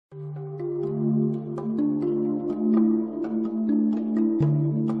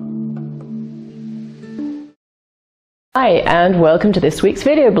Hi and welcome to this week's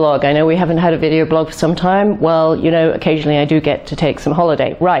video blog. I know we haven't had a video blog for some time. Well, you know, occasionally I do get to take some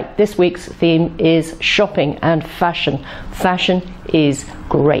holiday. Right, this week's theme is shopping and fashion. Fashion is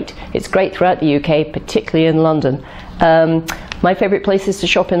great. It's great throughout the UK, particularly in London. My favourite places to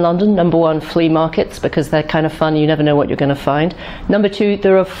shop in London: number one, flea markets, because they're kind of fun, you never know what you're going to find. Number two,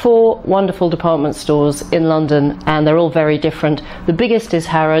 there are 4 wonderful department stores in London and they're all very different. The biggest is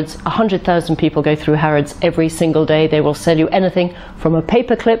Harrods. 100,000 people go through Harrods every single day. They will sell you anything from a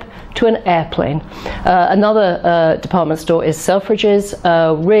paperclip to an airplane. Another department store is Selfridges.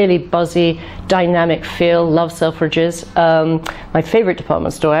 Really buzzy, dynamic feel. Love Selfridges. My favourite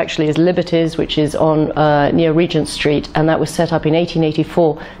department store actually is Liberty's, which is on near Regent Street, and that was set up in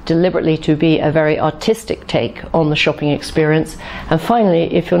 1884 deliberately to be a very artistic take on the shopping experience. And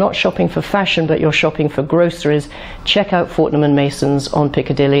finally, if you're not shopping for fashion but you're shopping for groceries, check out Fortnum & Mason's on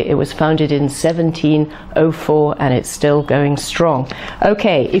Piccadilly. It was founded in 1704 and it's still going strong.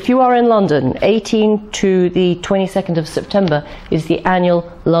 Okay, if you are in London, 18 to the 22nd of September is the annual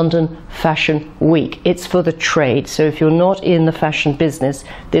London Fashion Week. It's for the trade, so if you're not in the fashion business,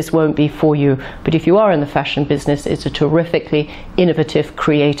 this won't be for you. But if you are in the fashion business, it's a terrifically innovative,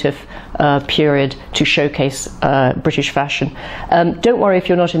 creative period to showcase British fashion. Don't worry if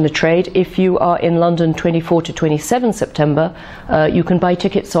you're not in the trade. If you are in London 24 to 27 September, you can buy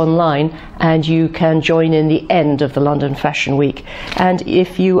tickets online and you can join in the end of the London Fashion Week. And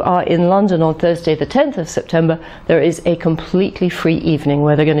if you are in London on Thursday the 10th of September, there is a completely free evening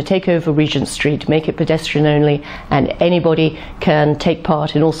where they're going to take over Regent Street, make it pedestrian only, and anybody can take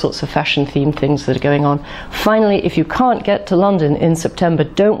part in all sorts of fashion themed things that are going on. Finally, if you can't get to London in September,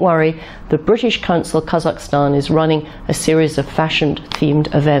 don't worry. The British Council Kazakhstan is running a series of fashion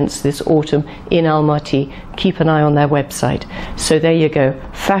themed events this autumn in Almaty. Keep an eye on their website. So there you go.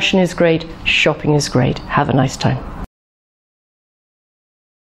 Fashion is great, shopping is great. Have a nice time.